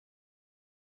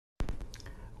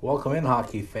Welcome in,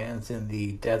 hockey fans in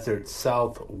the desert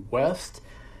Southwest.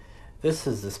 This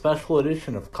is the special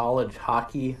edition of College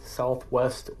Hockey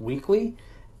Southwest Weekly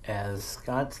as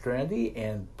Scott Strandy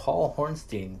and Paul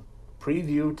Hornstein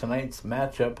preview tonight's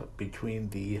matchup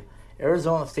between the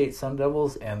Arizona State Sun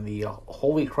Devils and the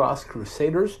Holy Cross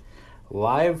Crusaders.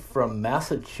 Live from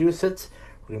Massachusetts,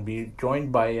 we're going to be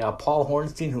joined by Paul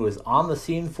Hornstein, who is on the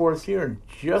scene for us here in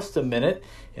just a minute.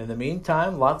 In the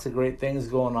meantime, lots of great things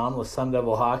going on with Sun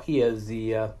Devil hockey as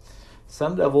the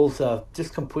Sun Devils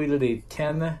just completed a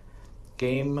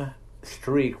 10-game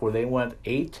streak where they went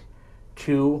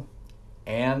 8-2-0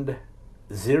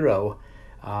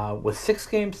 with 6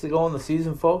 games to go in the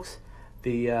season, folks.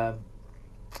 The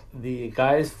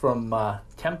guys from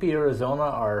Tempe, Arizona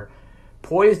are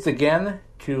poised again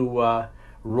to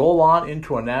roll on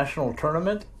into a national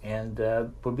tournament, and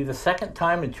will be the second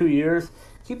time in 2 years.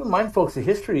 Keep in mind, folks, the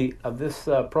history of this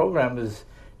program is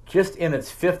just in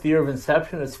its 5th year of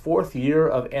inception, its 4th year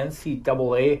of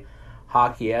NCAA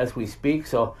hockey as we speak.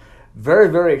 So very,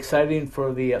 very exciting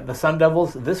for the Sun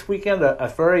Devils. This weekend,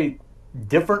 a very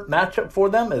different matchup for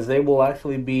them, as they will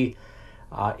actually be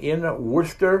in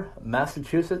Worcester,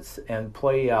 Massachusetts, and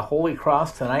play Holy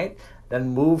Cross tonight, then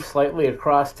move slightly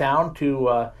across town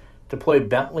to play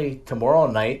Bentley tomorrow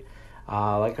night.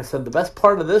 Like I said, the best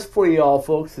part of this for you all,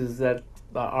 folks, is that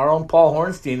our own Paul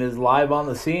Hornstein is live on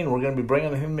the scene. We're going to be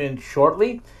bringing him in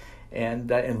shortly and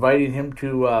inviting him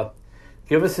to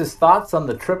give us his thoughts on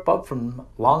the trip up from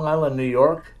Long Island, New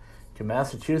York to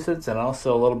Massachusetts, and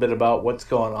also a little bit about what's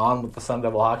going on with the Sun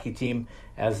Devil hockey team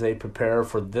as they prepare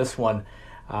for this one.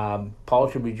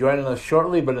 Paul should be joining us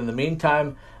shortly, but in the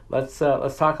meantime, let's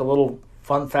talk a little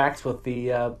fun facts with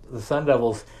the Sun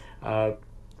Devils.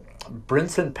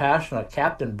 Brinson Passionate,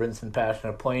 Captain Brinson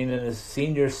Passionate, playing in his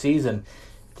senior season,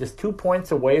 just 2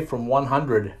 points away from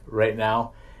 100 right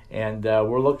now, and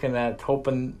we're looking at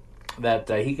hoping that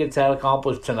he gets that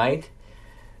accomplished tonight.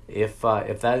 If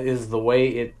that is the way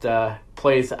it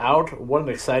plays out, what an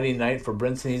exciting night for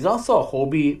Brinson. He's also a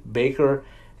Hobey Baker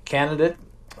candidate,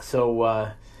 so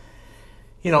a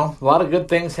lot of good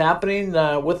things happening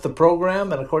with the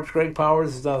program, and of course Greg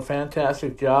Powers has done a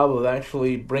fantastic job of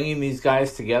actually bringing these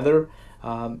guys together.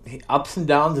 Ups and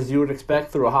downs, as you would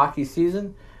expect through a hockey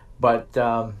season, but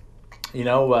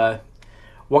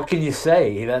what can you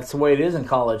say? That's the way it is in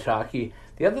college hockey.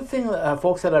 The other thing,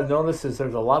 folks, that I've noticed is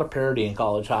there's a lot of parity in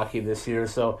college hockey this year,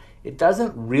 so it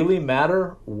doesn't really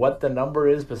matter what the number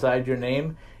is beside your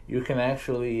name. You can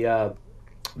actually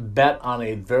bet on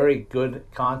a very good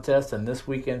contest, and this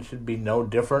weekend should be no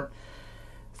different.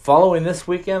 Following this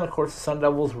weekend, of course, the Sun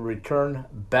Devils will return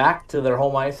back to their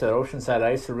home ice at Oceanside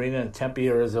Ice Arena in Tempe,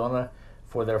 Arizona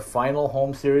for their final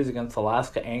home series against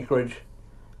Alaska Anchorage.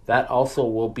 That also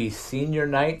will be senior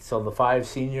night, so the 5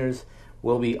 seniors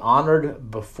will be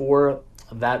honored before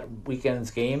that weekend's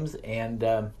games, and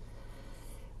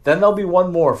then there'll be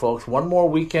one more, folks. One more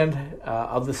weekend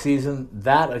of the season.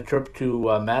 That a trip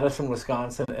to Madison,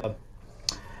 Wisconsin,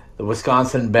 the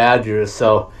Wisconsin Badgers.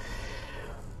 So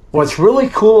what's really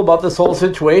cool about this whole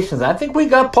situation is I think we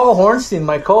got Paul Hornstein,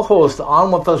 my co-host,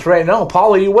 on with us right now.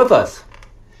 Paul, are you with us?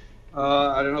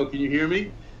 I don't know. Can you hear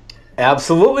me?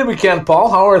 Absolutely we can,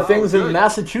 Paul. How are things in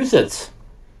Massachusetts?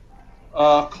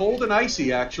 Cold and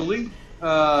icy, actually.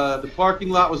 The parking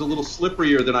lot was a little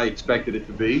slipperier than I expected it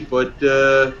to be, but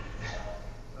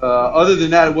other than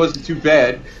that, it wasn't too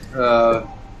bad. The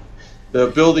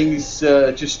building's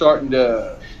just starting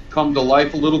to come to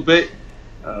life a little bit.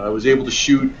 I was able to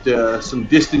shoot some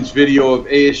distance video of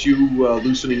ASU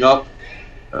loosening up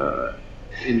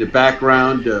in the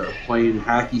background, playing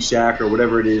hacky sack or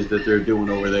whatever it is that they're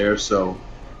doing over there. So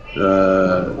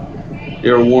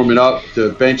they're warming up.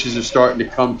 The benches are starting to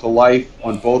come to life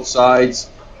on both sides.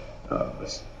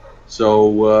 Like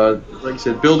I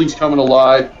said, building's coming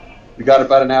alive. We got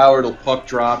about an hour till puck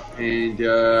drop, and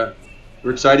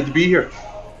we're excited to be here.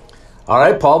 All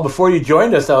right, Paul, before you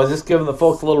joined us, I was just giving the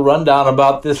folks a little rundown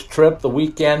about this trip, the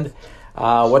weekend,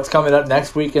 what's coming up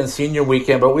next weekend, senior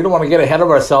weekend, but we don't want to get ahead of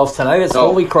ourselves. Tonight it's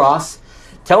Holy Cross.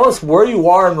 Tell us where you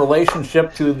are in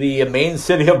relationship to the main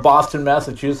city of Boston,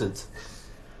 Massachusetts.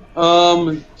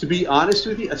 To be honest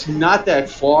with you, it's not that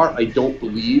far, I don't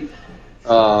believe.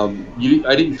 I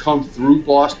didn't come through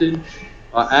Boston.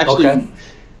 Have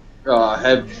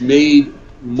made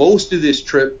most of this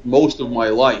trip most of my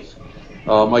life.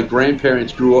 My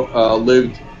grandparents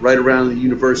lived right around the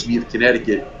University of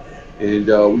Connecticut, and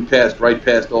we passed right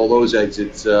past all those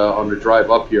exits on the drive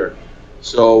up here.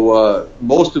 So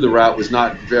most of the route was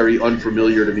not very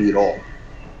unfamiliar to me at all.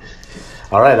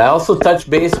 All right. I also touched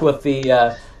base with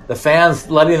the fans,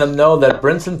 letting them know that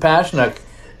Brinson Passionate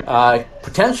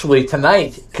potentially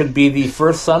tonight could be the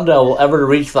first Sun Devil ever to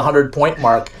reach the 100-point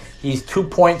mark. He's 2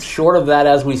 points short of that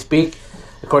as we speak.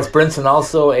 Of course, Brinson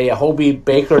also a Hobey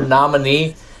Baker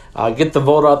nominee. Get the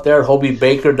vote out there at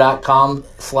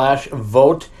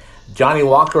hobeybaker.com/vote. Johnny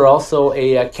Walker also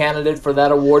a candidate for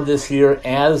that award this year,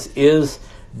 as is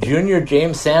junior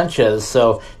James Sanchez.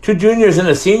 So 2 juniors and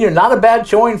a senior. Not a bad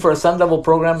showing for a Sun Devil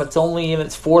program that's only in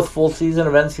its 4th full season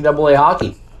of NCAA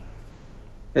hockey.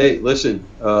 Hey, listen,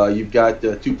 you've got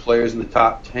 2 players in the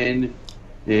top 10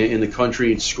 in the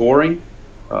country in scoring.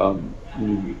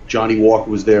 Johnny Walker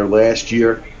was there last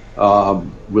year.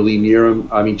 Willie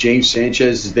Neerum. James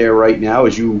Sanchez is there right now,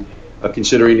 as you,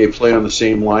 considering they play on the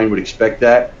same line, would expect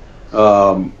that.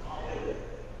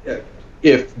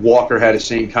 If Walker had the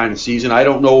same kind of season, I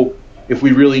don't know if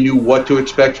we really knew what to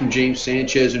expect from James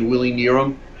Sanchez and Willie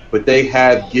Neerum, but they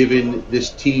have given this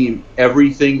team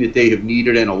everything that they have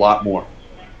needed and a lot more.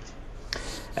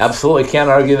 Absolutely, can't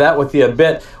argue that with you a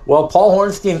bit. Well, Paul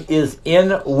Hornstein is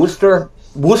in Worcester,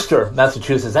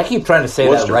 Massachusetts. I keep trying to say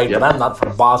that right, but I'm not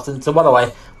from Boston, so what do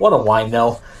I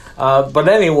know? But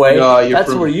anyway,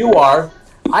 that's where you are.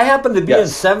 I happen to be in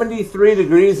 73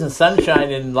 degrees and sunshine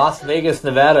in Las Vegas,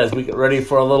 Nevada, as we get ready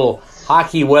for a little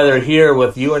hockey weather here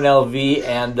with UNLV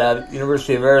and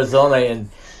University of Arizona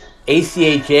in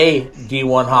ACHA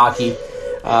D1 hockey.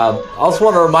 Also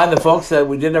want to remind the folks that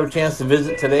we did have a chance to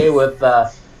visit today with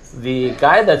the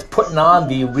guy that's putting on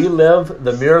the Relive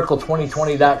the Miracle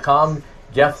 2020.com.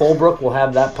 Jeff Holbrook will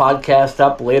have that podcast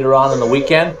up later on in the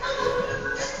weekend.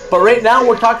 But right now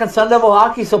we're talking Sun Devil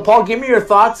hockey. So, Paul, give me your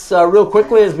thoughts real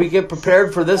quickly as we get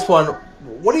prepared for this one.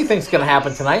 What do you think is going to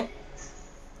happen tonight?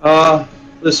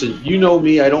 Listen, you know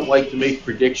me. I don't like to make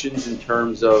predictions in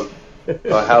terms of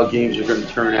how games are going to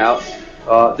turn out.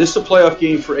 This is a playoff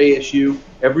game for ASU.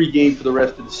 Every game for the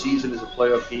rest of the season is a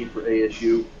playoff game for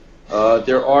ASU.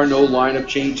 There are no lineup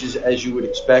changes, as you would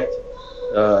expect.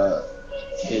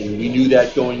 And we knew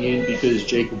that going in because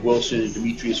Jacob Wilson and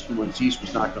Demetrius Koumantzis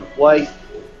was not going to play.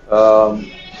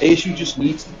 ASU just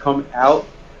needs to come out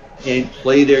and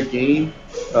play their game.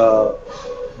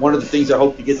 One of the things I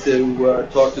hope to get to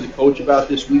talk to the coach about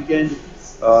this weekend,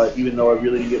 even though I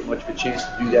really didn't get much of a chance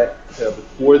to do that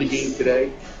before the game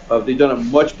today, they've done a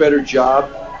much better job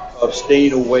of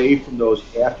staying away from those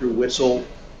after-whistle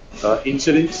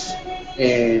incidents.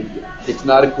 And it's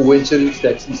not a coincidence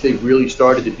that since they've really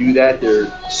started to do that, they're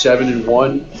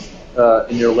 7-1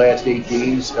 in their last 8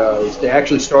 games. They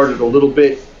actually started a little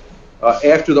bit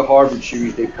after the Harvard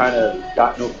series. They've kind of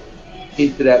gotten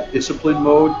into that discipline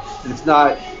mode, and it's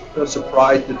not a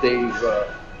surprise that they've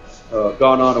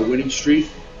gone on a winning streak.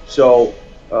 So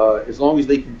as long as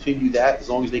they continue that, as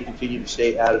long as they continue to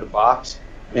stay out of the box,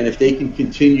 and if they can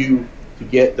continue to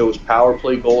get those power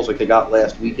play goals like they got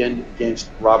last weekend against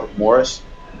Robert Morris,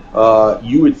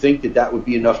 you would think that would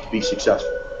be enough to be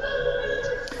successful.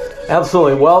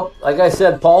 Absolutely. Well, like I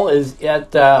said, Paul is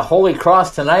at Holy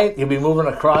Cross tonight. He'll be moving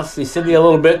across the city a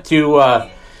little bit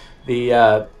to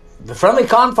the friendly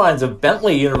confines of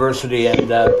Bentley University, and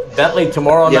Bentley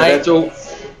tomorrow night.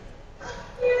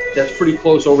 That's pretty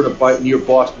close over to near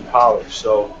Boston College,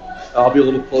 so I'll be a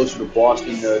little closer to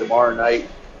Boston tomorrow night.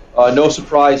 No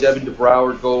surprise, Evan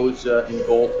DeBrouwer goes in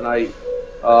goal tonight.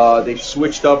 They've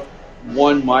switched up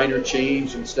one minor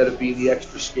change. Instead of being the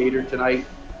extra skater tonight,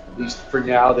 at least for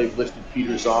now, they've listed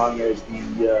Peter Zong as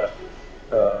the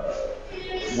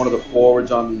one of the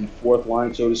forwards on the fourth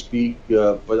line, so to speak.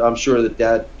 But I'm sure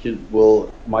that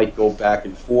might go back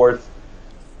and forth.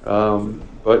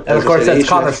 But and of course, that's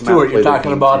Connor Stewart you're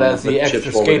talking about as the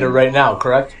extra skater right now,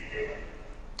 correct?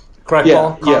 Correct,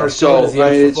 Paul? Connor Stewart is the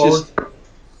extra forward?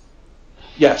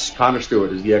 Yes, Connor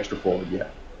Stewart is the extra forward, yeah.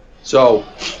 So,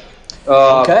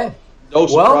 okay. No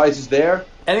surprises there.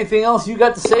 Anything else you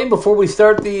got to say before we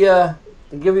start to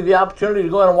give you the opportunity to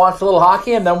go in and watch a little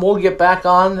hockey, and then we'll get back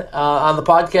on the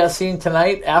podcast scene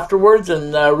tonight afterwards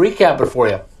and recap it for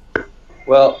you?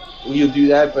 Well, we'll do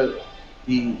that, but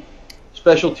the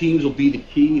special teams will be the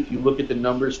key. If you look at the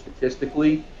numbers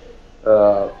statistically,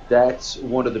 that's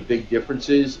one of the big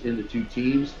differences in the two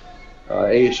teams.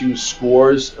 ASU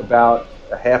scores about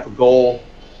a half a goal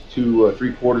to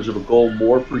 3/4 of a goal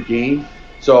more per game.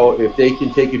 So if they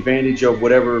can take advantage of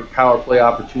whatever power play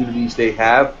opportunities they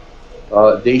have,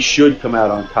 they should come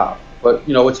out on top. But,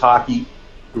 it's hockey.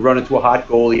 We run into a hot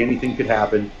goalie. Anything could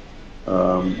happen.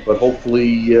 But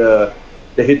hopefully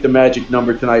they hit the magic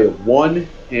number tonight of 1,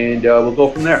 and we'll go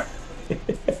from there.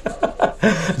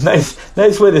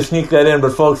 Nice way to sneak that in.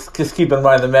 But, folks, just keep in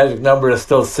mind the magic number is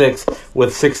still 6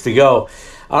 with 6 to go.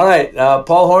 All right,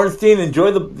 Paul Hornstein,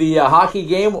 enjoy the hockey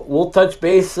game. We'll touch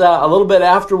base a little bit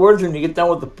afterwards when you get done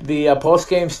with the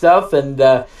post-game stuff.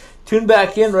 And tune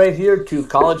back in right here to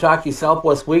College Hockey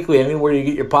Southwest Weekly, anywhere you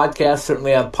get your podcast,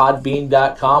 certainly on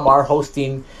podbean.com, our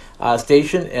hosting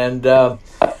station. And we'll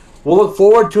look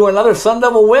forward to another Sun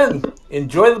Devil win.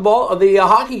 Enjoy the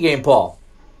hockey game, Paul.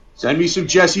 Send me some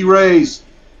Jesse Ray's.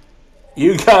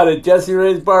 You got it, Jesse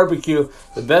Ray's Barbecue.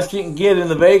 The best you can get in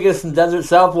the Vegas and Desert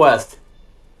Southwest.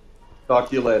 Talk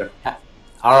to you later.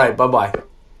 All right, bye-bye.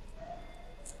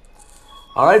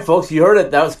 All right, folks, you heard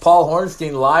it. That was Paul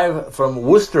Hornstein live from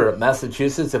Worcester,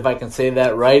 Massachusetts, if I can say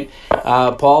that right.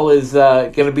 Paul is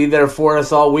going to be there for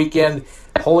us all weekend.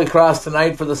 Holy Cross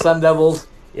tonight for the Sun Devils.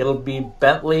 It'll be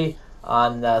Bentley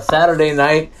on Saturday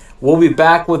night. We'll be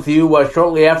back with you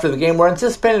shortly after the game. We're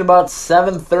anticipating about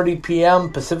 7:30 p.m.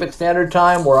 Pacific Standard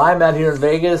Time, where I'm at here in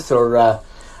Vegas, or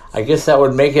I guess that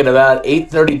would make it about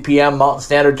 8:30 p.m. Mountain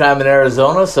Standard Time in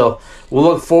Arizona. So we'll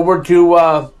look forward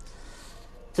to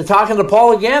talking to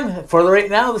Paul again. For right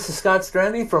now, this is Scott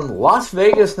Strandy from Las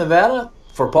Vegas, Nevada.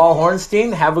 For Paul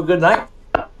Hornstein, have a good night.